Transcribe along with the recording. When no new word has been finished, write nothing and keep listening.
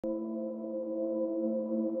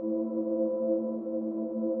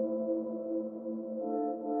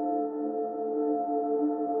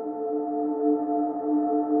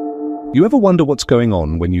You ever wonder what's going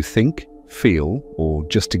on when you think, feel, or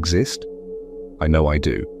just exist? I know I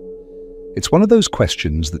do. It's one of those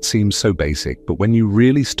questions that seems so basic, but when you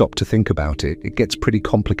really stop to think about it, it gets pretty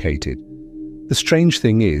complicated. The strange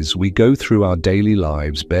thing is, we go through our daily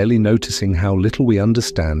lives barely noticing how little we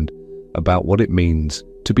understand about what it means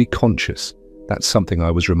to be conscious. That's something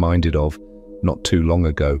I was reminded of not too long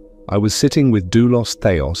ago. I was sitting with Doulos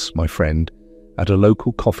Theos, my friend, at a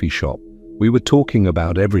local coffee shop. We were talking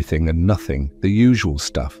about everything and nothing, the usual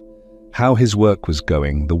stuff. How his work was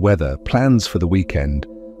going, the weather, plans for the weekend.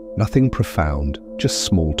 Nothing profound, just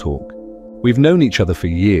small talk. We've known each other for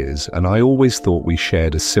years, and I always thought we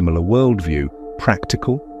shared a similar worldview,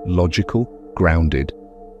 practical, logical, grounded.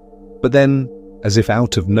 But then, as if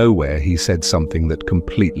out of nowhere, he said something that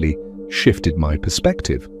completely shifted my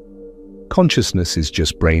perspective. Consciousness is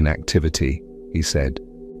just brain activity, he said.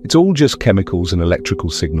 It's all just chemicals and electrical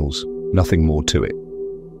signals, nothing more to it.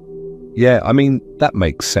 Yeah, I mean, that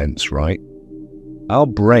makes sense, right? Our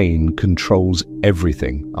brain controls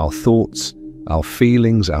everything, our thoughts, our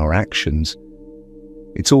feelings, our actions.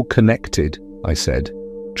 It's all connected, I said,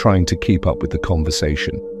 trying to keep up with the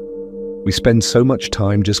conversation. We spend so much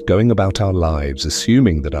time just going about our lives,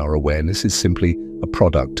 assuming that our awareness is simply a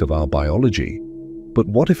product of our biology. But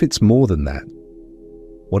what if it's more than that?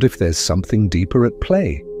 What if there's something deeper at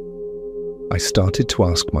play? I started to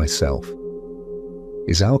ask myself,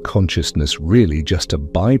 is our consciousness really just a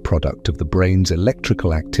byproduct of the brain's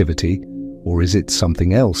electrical activity, or is it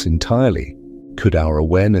something else entirely? Could our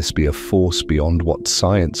awareness be a force beyond what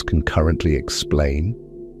science can currently explain?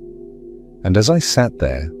 And as I sat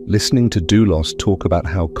there, listening to Doulos talk about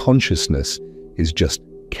how consciousness is just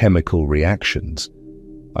chemical reactions,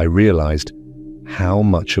 I realized how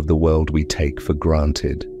much of the world we take for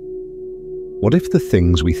granted. What if the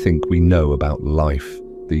things we think we know about life,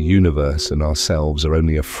 the universe, and ourselves are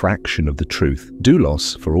only a fraction of the truth?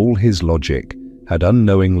 Doulos, for all his logic, had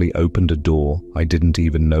unknowingly opened a door I didn't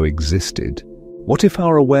even know existed. What if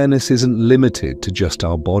our awareness isn't limited to just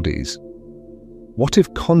our bodies? What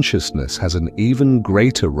if consciousness has an even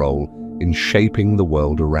greater role in shaping the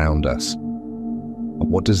world around us?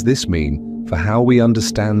 And what does this mean for how we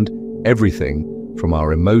understand everything from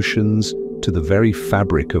our emotions to the very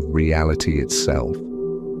fabric of reality itself?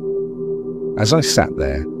 As I sat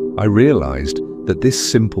there, I realized that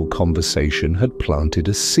this simple conversation had planted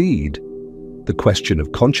a seed. The question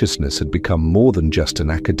of consciousness had become more than just an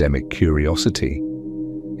academic curiosity.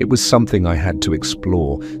 It was something I had to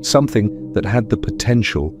explore, something that had the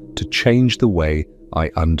potential to change the way I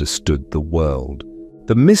understood the world.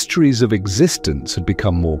 The mysteries of existence had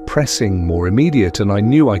become more pressing, more immediate, and I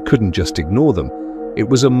knew I couldn't just ignore them. It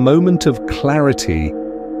was a moment of clarity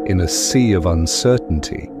in a sea of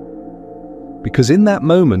uncertainty. Because in that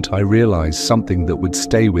moment I realized something that would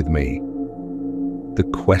stay with me. The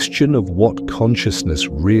question of what consciousness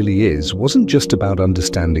really is wasn't just about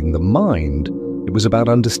understanding the mind, it was about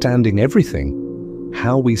understanding everything.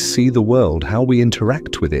 How we see the world, how we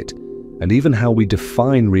interact with it, and even how we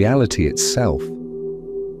define reality itself.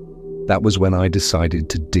 That was when I decided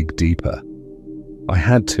to dig deeper. I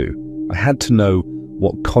had to know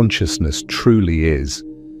what consciousness truly is.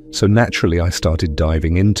 So naturally I started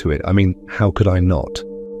diving into it. I mean, how could I not?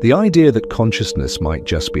 The idea that consciousness might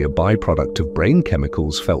just be a byproduct of brain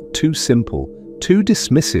chemicals felt too simple, too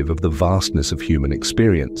dismissive of the vastness of human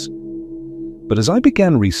experience. But as I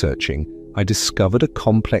began researching, I discovered a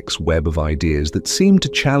complex web of ideas that seemed to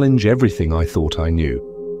challenge everything I thought I knew.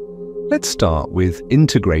 Let's start with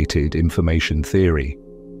integrated information theory.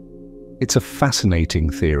 It's a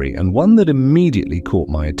fascinating theory and one that immediately caught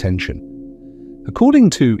my attention.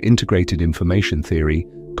 According to integrated information theory,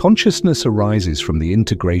 consciousness arises from the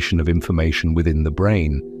integration of information within the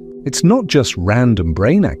brain. It's not just random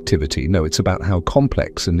brain activity, no, it's about how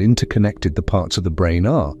complex and interconnected the parts of the brain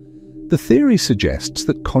are. The theory suggests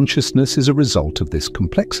that consciousness is a result of this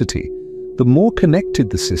complexity. The more connected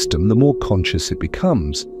the system, the more conscious it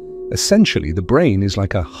becomes. Essentially, the brain is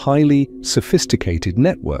like a highly sophisticated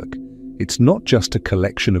network. It's not just a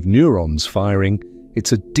collection of neurons firing,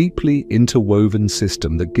 it's a deeply interwoven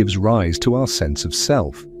system that gives rise to our sense of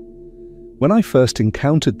self. When I first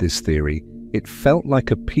encountered this theory, it felt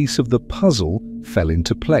like a piece of the puzzle fell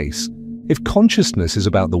into place. If consciousness is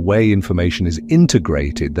about the way information is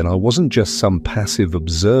integrated, then I wasn't just some passive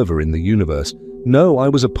observer in the universe. No, I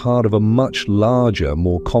was a part of a much larger,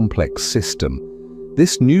 more complex system.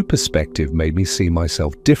 This new perspective made me see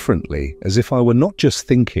myself differently, as if I were not just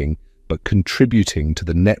thinking, but contributing to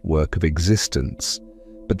the network of existence.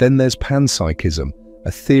 But then there's Panpsychism,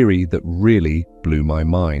 a theory that really blew my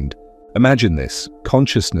mind. Imagine this.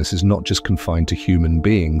 Consciousness is not just confined to human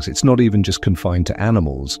beings. It's not even just confined to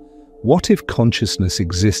animals. What if consciousness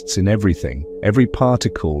exists in everything? Every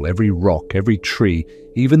particle, every rock, every tree,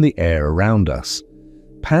 even the air around us.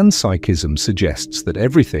 Panpsychism suggests that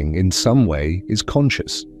everything, in some way, is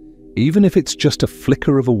conscious. Even if it's just a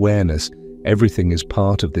flicker of awareness, everything is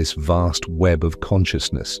part of this vast web of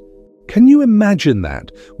consciousness. Can you imagine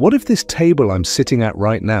that? What if this table I'm sitting at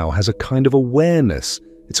right now has a kind of awareness?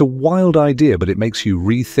 It's a wild idea, but it makes you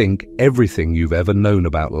rethink everything you've ever known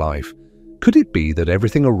about life. Could it be that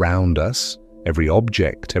everything around us, every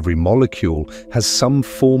object, every molecule, has some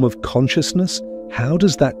form of consciousness? How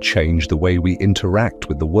does that change the way we interact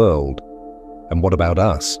with the world? And what about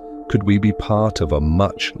us? Could we be part of a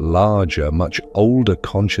much larger, much older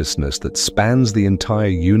consciousness that spans the entire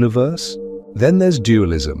universe? Then there's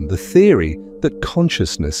dualism, the theory that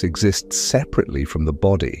consciousness exists separately from the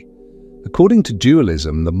body. According to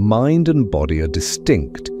dualism, the mind and body are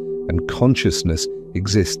distinct, and consciousness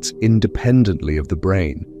exists independently of the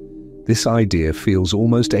brain. This idea feels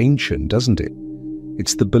almost ancient, doesn't it?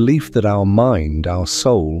 It's the belief that our mind, our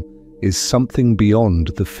soul, is something beyond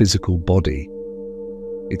the physical body.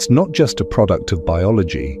 It's not just a product of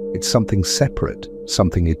biology, it's something separate,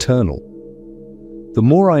 something eternal. The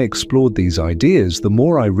more I explored these ideas, the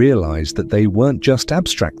more I realized that they weren't just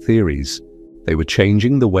abstract theories. They were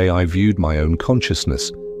changing the way I viewed my own consciousness.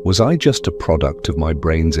 Was I just a product of my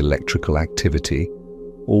brain's electrical activity?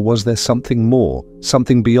 Or was there something more,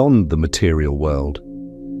 something beyond the material world?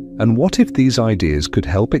 And what if these ideas could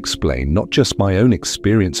help explain not just my own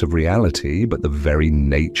experience of reality, but the very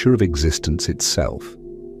nature of existence itself?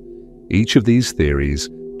 Each of these theories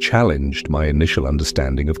challenged my initial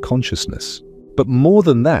understanding of consciousness. But more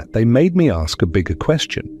than that, they made me ask a bigger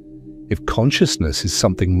question. If consciousness is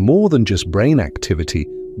something more than just brain activity,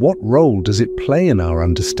 what role does it play in our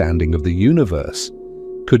understanding of the universe?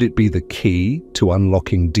 Could it be the key to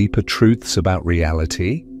unlocking deeper truths about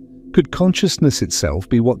reality? Could consciousness itself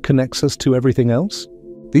be what connects us to everything else?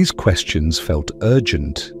 These questions felt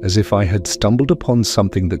urgent, as if I had stumbled upon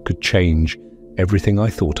something that could change everything I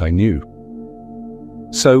thought I knew.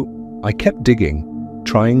 So I kept digging,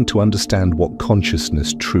 trying to understand what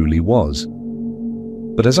consciousness truly was.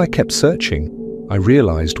 But as I kept searching, I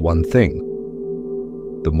realized one thing.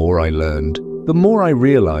 The more I learned, the more I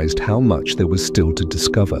realized how much there was still to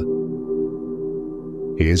discover.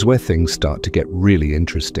 Here's where things start to get really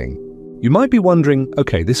interesting. You might be wondering,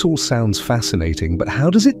 okay, this all sounds fascinating, but how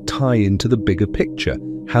does it tie into the bigger picture?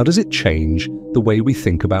 How does it change the way we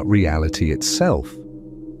think about reality itself?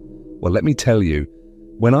 Well, let me tell you,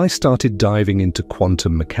 when I started diving into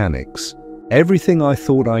quantum mechanics, everything I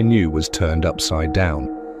thought I knew was turned upside down.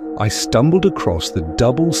 I stumbled across the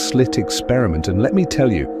double slit experiment, and let me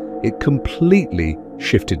tell you, it completely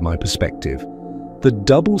shifted my perspective. The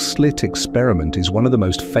double slit experiment is one of the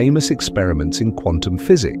most famous experiments in quantum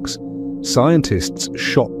physics. Scientists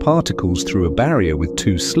shot particles through a barrier with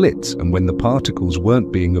two slits, and when the particles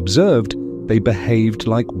weren't being observed, they behaved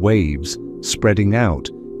like waves, spreading out,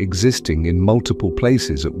 existing in multiple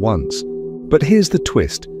places at once. But here's the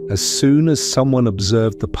twist. As soon as someone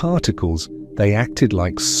observed the particles, they acted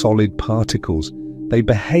like solid particles. They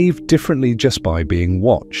behaved differently just by being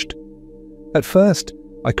watched. At first,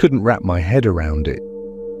 I couldn't wrap my head around it.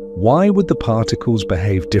 Why would the particles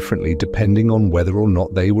behave differently depending on whether or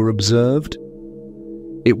not they were observed?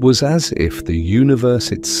 It was as if the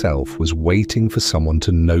universe itself was waiting for someone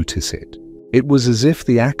to notice it. It was as if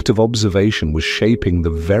the act of observation was shaping the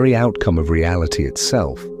very outcome of reality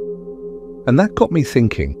itself. And that got me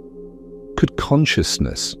thinking, could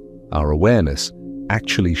consciousness, our awareness,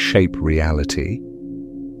 actually shape reality?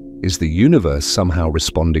 Is the universe somehow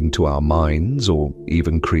responding to our minds or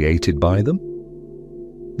even created by them?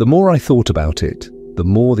 The more I thought about it, the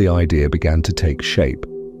more the idea began to take shape.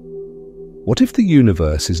 What if the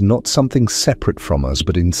universe is not something separate from us,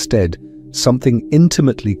 but instead something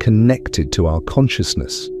intimately connected to our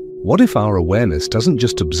consciousness? What if our awareness doesn't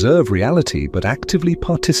just observe reality, but actively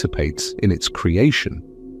participates in its creation?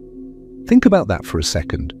 Think about that for a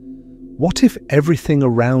second. What if everything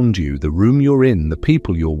around you, the room you're in, the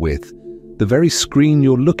people you're with, the very screen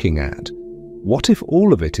you're looking at, what if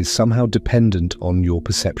all of it is somehow dependent on your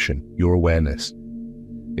perception, your awareness?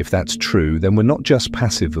 If that's true, then we're not just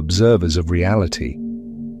passive observers of reality.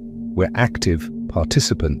 We're active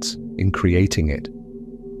participants in creating it.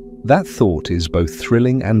 That thought is both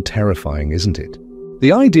thrilling and terrifying, isn't it?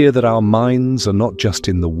 The idea that our minds are not just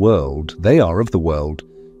in the world, they are of the world,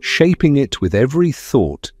 shaping it with every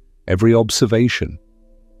thought, every observation.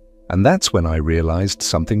 And that's when I realized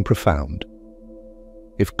something profound.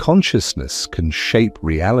 If consciousness can shape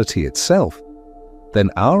reality itself, then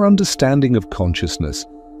our understanding of consciousness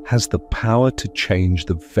has the power to change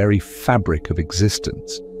the very fabric of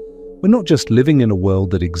existence. We're not just living in a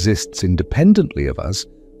world that exists independently of us,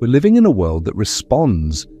 we're living in a world that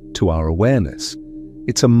responds to our awareness.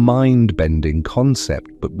 It's a mind-bending concept,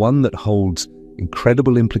 but one that holds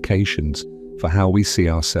incredible implications for how we see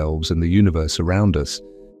ourselves and the universe around us.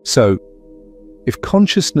 So, if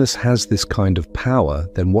consciousness has this kind of power,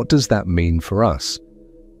 then what does that mean for us?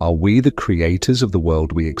 Are we the creators of the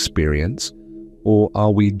world we experience, or are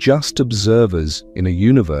we just observers in a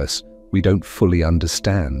universe we don't fully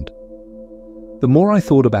understand? The more I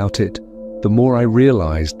thought about it, the more I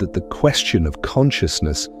realized that the question of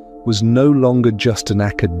consciousness was no longer just an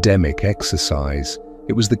academic exercise.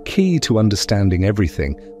 It was the key to understanding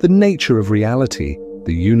everything, the nature of reality,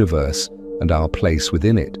 the universe, and our place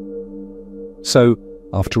within it. So,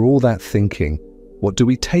 after all that thinking, what do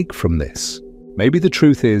we take from this? Maybe the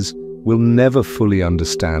truth is, we'll never fully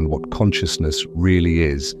understand what consciousness really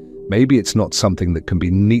is. Maybe it's not something that can be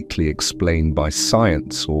neatly explained by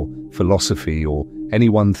science or philosophy or any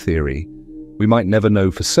one theory. We might never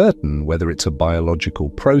know for certain whether it's a biological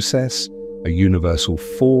process, a universal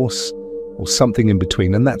force, or something in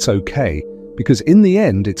between, and that's okay, because in the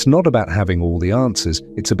end, it's not about having all the answers,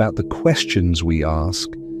 it's about the questions we ask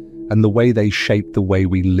and the way they shape the way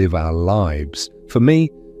we live our lives. For me,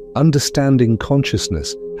 understanding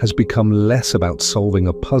consciousness has become less about solving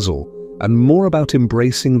a puzzle and more about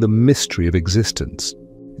embracing the mystery of existence.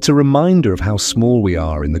 It's a reminder of how small we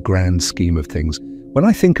are in the grand scheme of things. When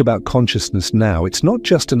I think about consciousness now, it's not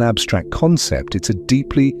just an abstract concept, it's a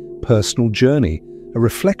deeply personal journey, a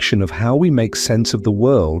reflection of how we make sense of the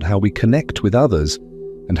world, how we connect with others,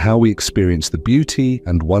 and how we experience the beauty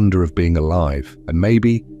and wonder of being alive. And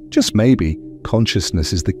maybe, just maybe,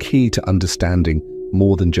 consciousness is the key to understanding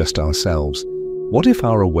more than just ourselves. What if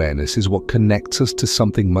our awareness is what connects us to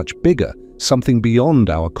something much bigger, something beyond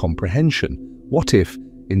our comprehension? What if,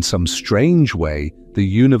 in some strange way, the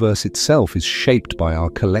universe itself is shaped by our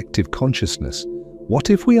collective consciousness? What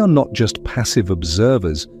if we are not just passive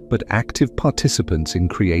observers, but active participants in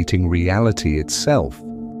creating reality itself?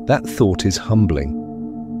 That thought is humbling.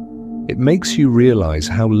 It makes you realize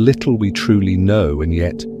how little we truly know and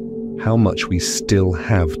yet how much we still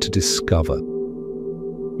have to discover.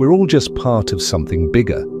 We're all just part of something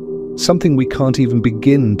bigger, something we can't even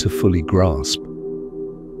begin to fully grasp.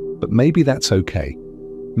 But maybe that's okay.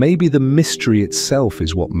 Maybe the mystery itself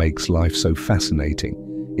is what makes life so fascinating.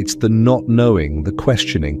 It's the not knowing, the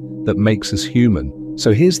questioning, that makes us human.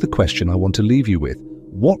 So here's the question I want to leave you with.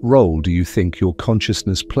 What role do you think your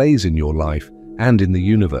consciousness plays in your life and in the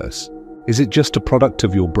universe? Is it just a product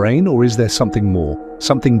of your brain, or is there something more,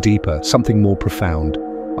 something deeper, something more profound?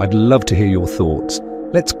 I'd love to hear your thoughts.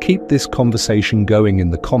 Let's keep this conversation going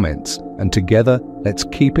in the comments, and together, let's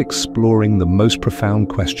keep exploring the most profound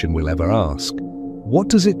question we'll ever ask. What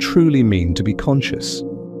does it truly mean to be conscious?